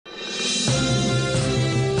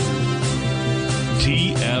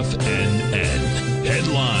TFNN.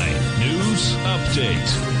 Headline News Update.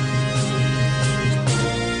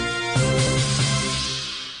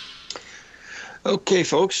 Okay,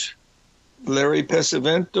 folks. Larry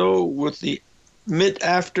Pesavento with the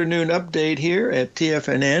mid-afternoon update here at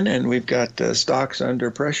TFNN, and we've got stocks under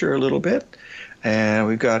pressure a little bit, and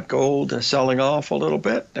we've got gold selling off a little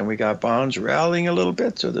bit, and we got bonds rallying a little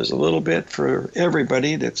bit, so there's a little bit for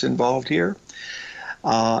everybody that's involved here.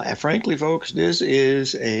 And frankly, folks, this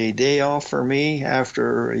is a day off for me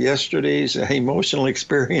after yesterday's emotional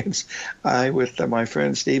experience with my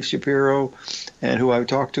friend Steve Shapiro, and who I've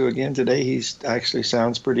talked to again today. He actually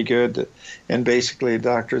sounds pretty good, and basically the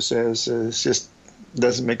doctor says it's just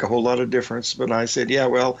doesn't make a whole lot of difference. But I said, yeah,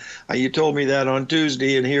 well, you told me that on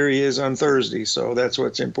Tuesday, and here he is on Thursday, so that's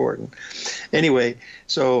what's important. Anyway,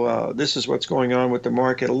 so this is what's going on with the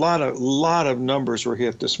market. A lot of numbers were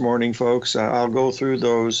hit this morning, folks. I'll go through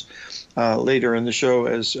those later in the show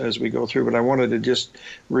as we go through, but I wanted to just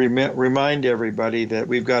remind everybody that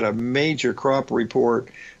we've got a major crop report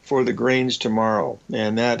for the grains tomorrow,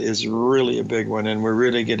 and that is really a big one, and we're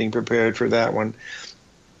really getting prepared for that one.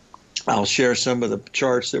 I'll share some of the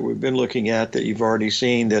charts that we've been looking at that you've already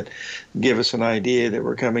seen that give us an idea that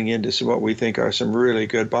we're coming into what we think are some really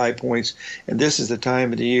good buy points. And this is the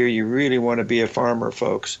time of the year you really want to be a farmer,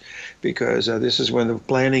 folks, because this is when the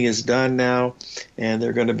planting is done now, and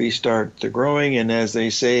they're going to start growing. And as they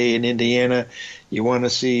say in Indiana, you want to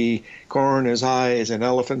see corn as high as an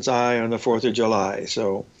elephant's eye on the 4th of July.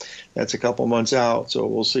 So that's a couple months out, so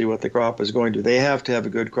we'll see what the crop is going to. They have to have a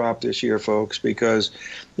good crop this year, folks, because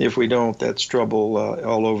if we don't, that's trouble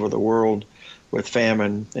all over the world with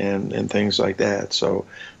famine and things like that. So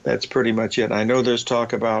that's pretty much it. I know there's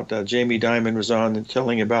talk about Jamie Dimon was on and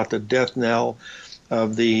telling about the death knell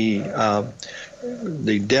of the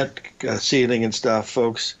debt ceiling and stuff,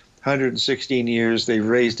 folks. 116 years, they've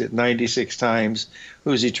raised it 96 times.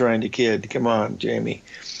 Who's he trying to kid? Come on, Jamie.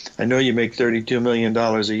 I know you make $32 million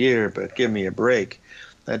a year, but give me a break.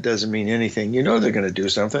 That doesn't mean anything. You know they're going to do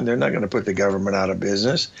something. They're not going to put the government out of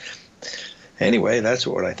business. Anyway, that's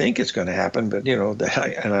what I think is going to happen. But, you know,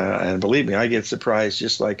 and believe me, I get surprised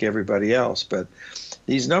just like everybody else. But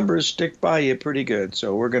these numbers stick by you pretty good.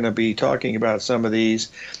 So we're going to be talking about some of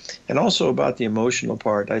these and also about the emotional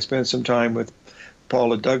part. I spent some time with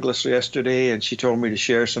Paula Douglas yesterday, and she told me to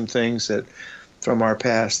share some things that from our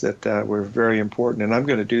past that were very important, and I'm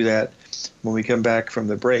going to do that when we come back from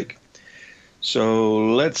the break. So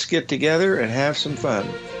let's get together and have some fun.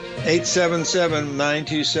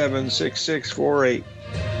 877-927-6648.